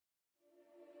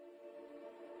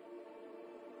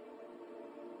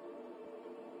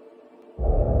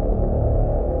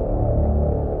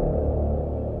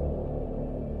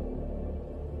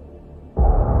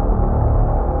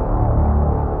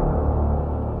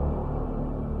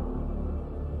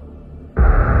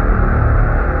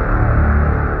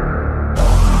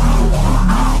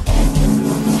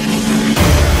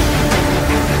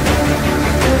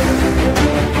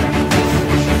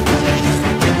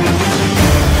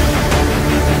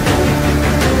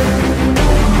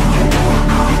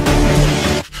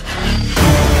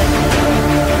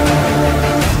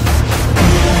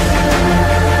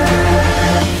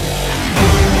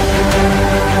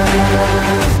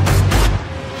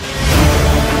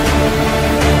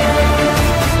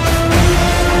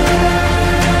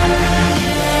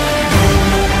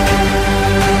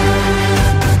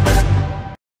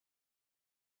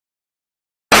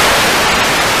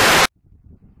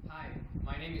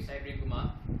is Saibri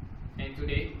Kumar, and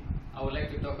today I would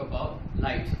like to talk about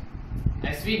light.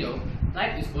 As we know,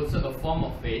 light is also a form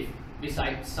of wave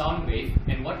besides sound wave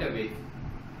and water wave.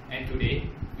 And today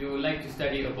we would like to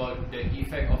study about the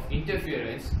effect of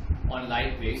interference on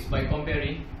light waves by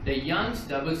comparing the Young's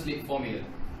double slit formula.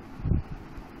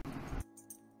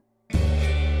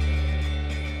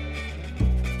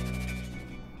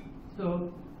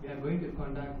 So we are going to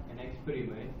conduct an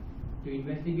experiment to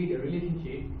investigate the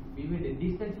relationship between the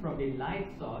distance from the light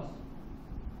source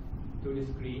to the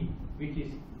screen, which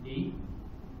is D,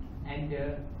 and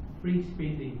the fringe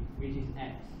spacing, which is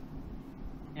X.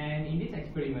 And in this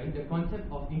experiment, the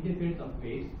concept of interference of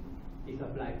waves is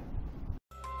applied.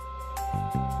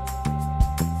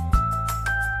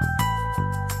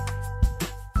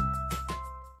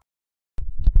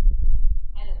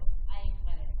 Hello, I am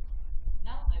Manan.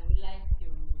 Now I would like to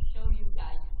show you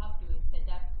guys how to set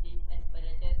up this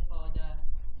apparatus for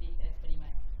this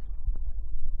experiment.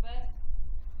 First,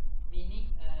 we need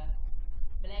a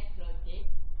black flow tape.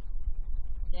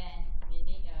 Then we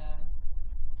need a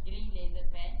green laser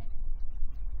pen.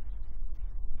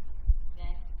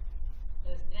 Then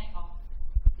a strand of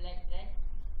black thread,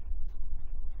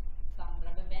 some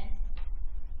rubber bands,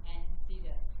 and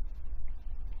scissors.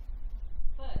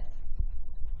 First,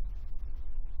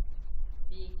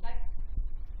 we cut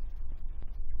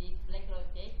this black roll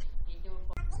tape into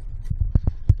four.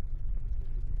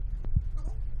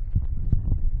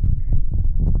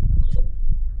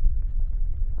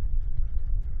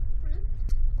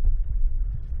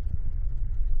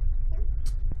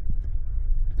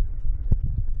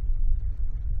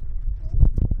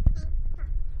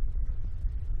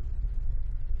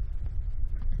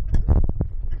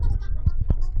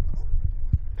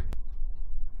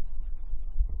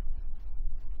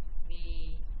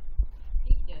 We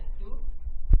stick the two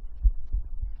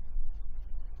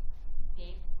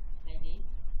tape like this.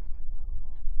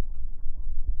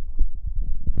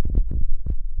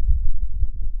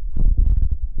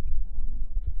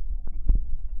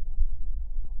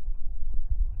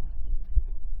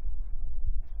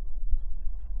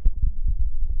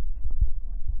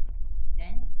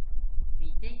 Then we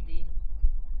take this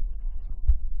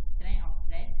strand of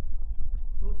thread,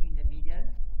 put in the middle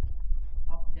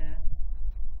of the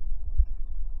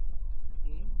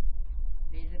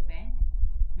laser pen.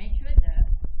 Make sure the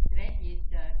thread is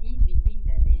in between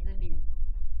the laser beam,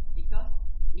 because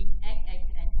it acts as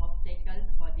an obstacle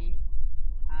for this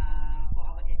for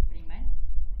our experiment,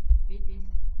 which is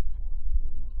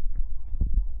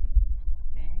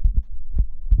then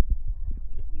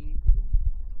we put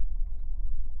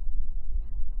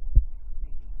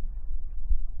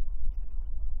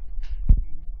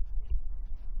and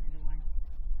another one.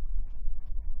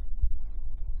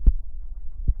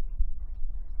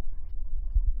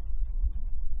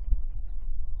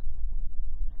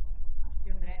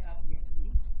 After wrap up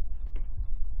gently,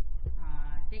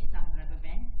 take some rubber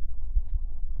band.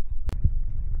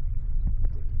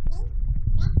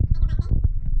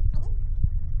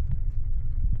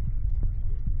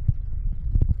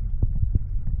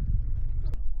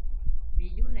 We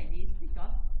do like this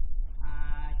because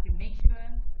to make sure,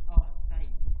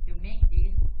 to make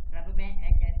this rubber band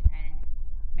act as an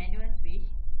manual switch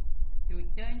to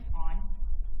turn on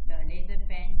the laser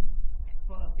pen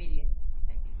for a period.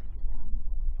 Like this.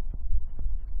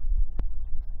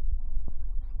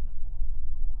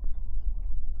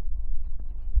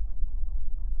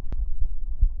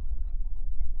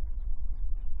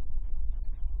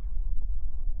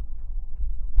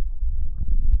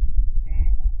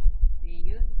 Then we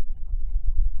use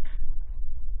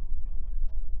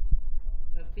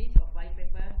a piece of white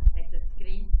paper as a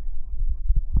screen.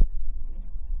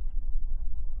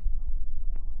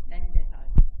 Then that's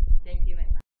all. Thank you very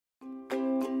much.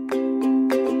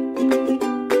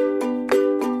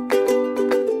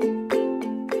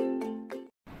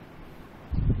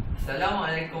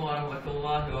 Assalamualaikum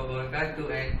warahmatullahi wabarakatuh,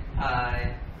 and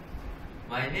hi.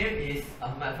 My name is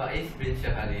Ahmad Faiz bin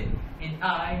Shahalin. And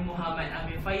I, Muhammad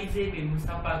Amir Faizi bin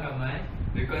Mustafa Gamal.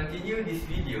 We continue this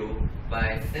video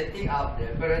by setting up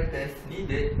the apparatus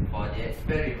needed for the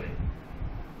experiment.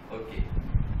 Okay,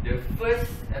 the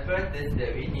first apparatus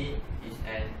that we need is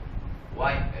an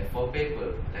white A4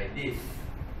 paper like this.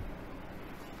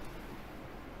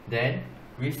 Then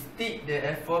we stick the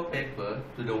A4 paper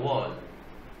to the wall.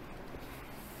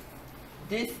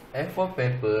 This A4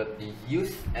 paper is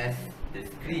used as the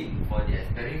screen for the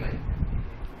experiment.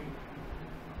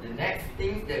 The next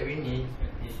thing that we need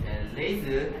is a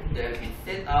laser that will be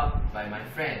set up by my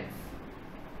friends.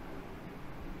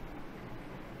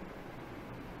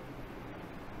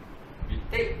 We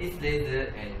take this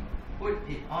laser and put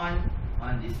it on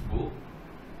this book,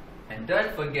 and don't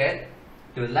forget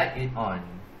to light it on.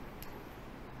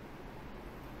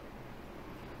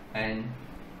 And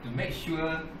to make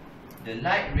sure the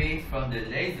light rays from the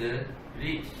laser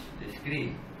reach the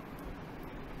screen.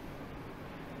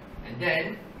 And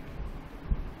then,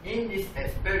 in this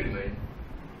experiment,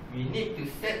 we need to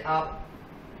set up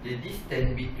the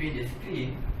distance between the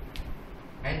screen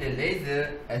and the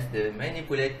laser as the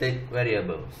manipulated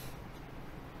variables.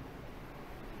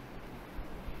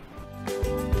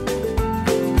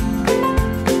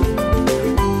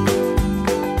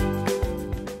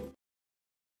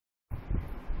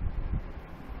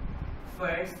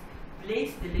 First,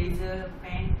 place the laser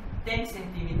pen 10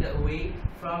 cm away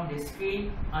from the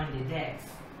screen on the desk.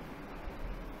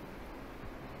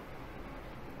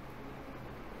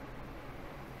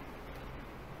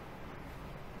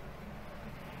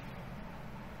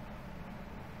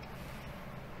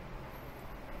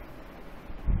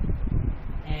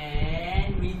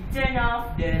 And we turn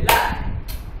off the light.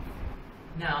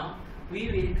 Now, we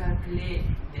will calculate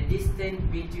the distance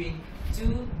between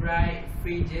two bright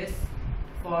fringes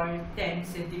for 10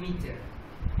 cm.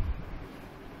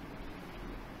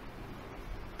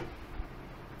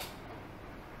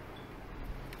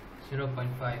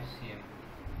 (0.5 cm).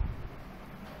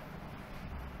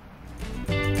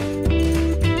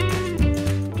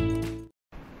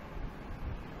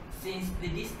 Since the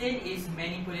distance is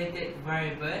manipulated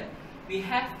variable, we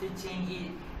have to change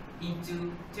it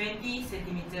into 20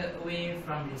 cm away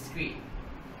from the screen.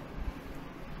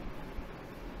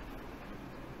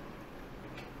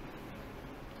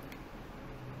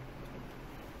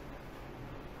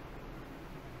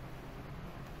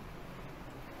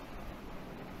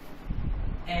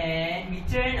 And we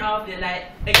turn off the light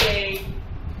again.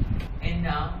 And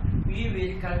now we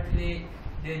will calculate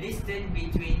the distance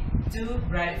between two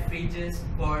bright fringes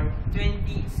for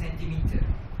 20 cm.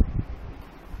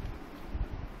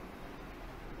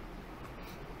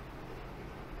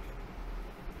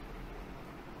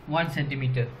 (1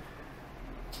 centimeter).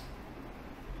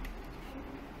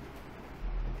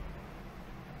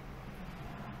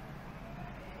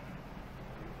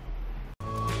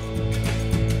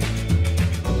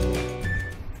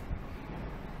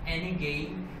 And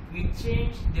again, we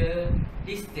change the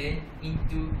distance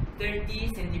into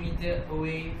 30 cm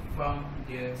away from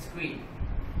the screen.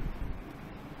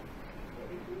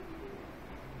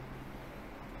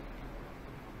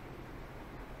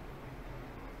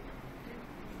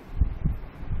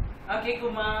 Okay,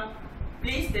 Kumar,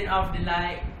 please turn off the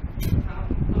light.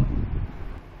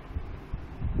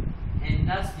 And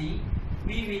lastly,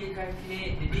 we will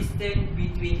calculate the distance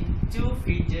between two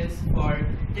fringes for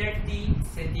 30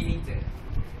 cm.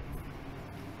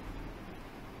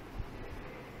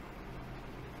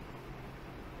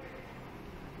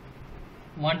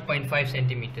 (1.5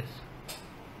 centimeters).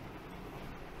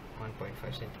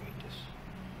 1.5 centimeters.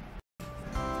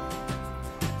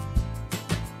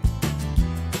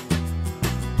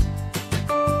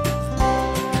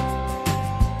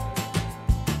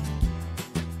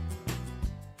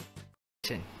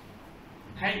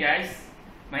 Hi guys,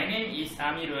 my name is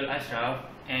Amirul Ashraf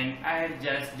and I have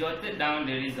just jotted down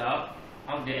the result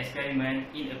of the experiment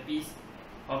in a piece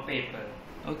of paper.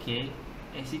 Okay,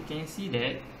 as you can see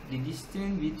that the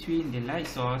distance between the light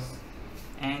source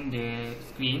and the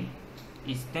screen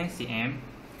is 10 cm.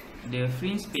 The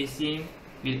fringe spacing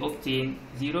will obtain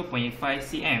 0.5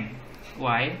 cm,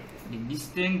 while the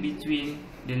distance between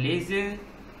the laser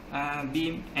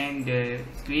beam and the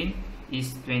screen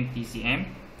is 20 cm.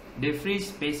 The fringe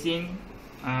spacing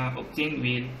obtained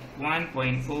with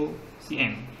 1.0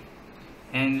 cm.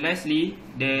 And lastly,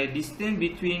 the distance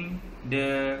between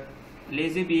the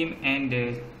laser beam and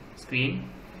the screen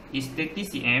is 30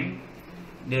 cm.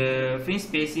 The fringe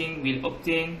spacing will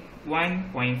obtain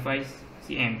 1.5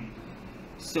 cm.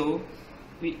 So,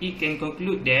 we can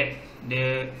conclude that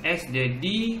as the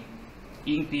D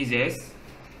increases,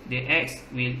 the X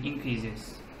will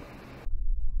increases.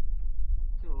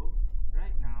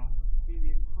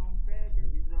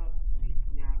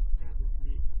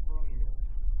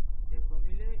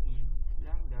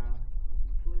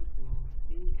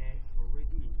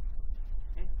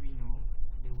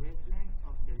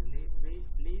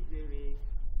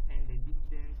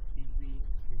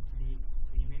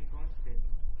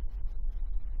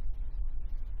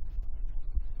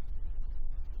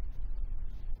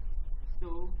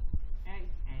 So, X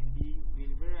and D will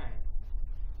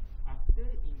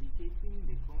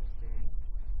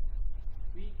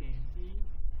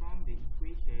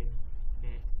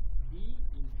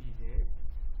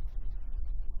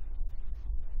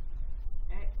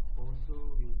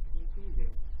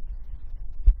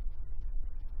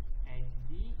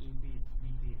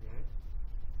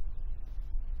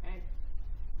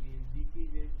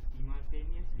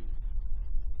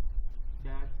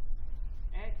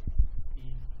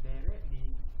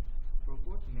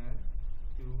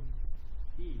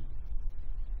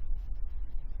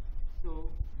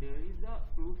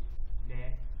result proves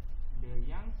that the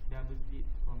Young's double slit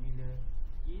formula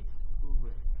is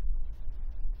proven.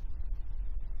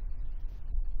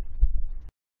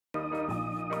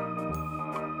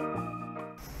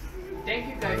 Thank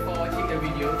you guys for watching the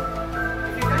video.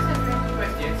 If you guys have any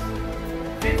questions,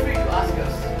 feel free to ask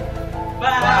us.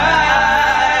 Bye!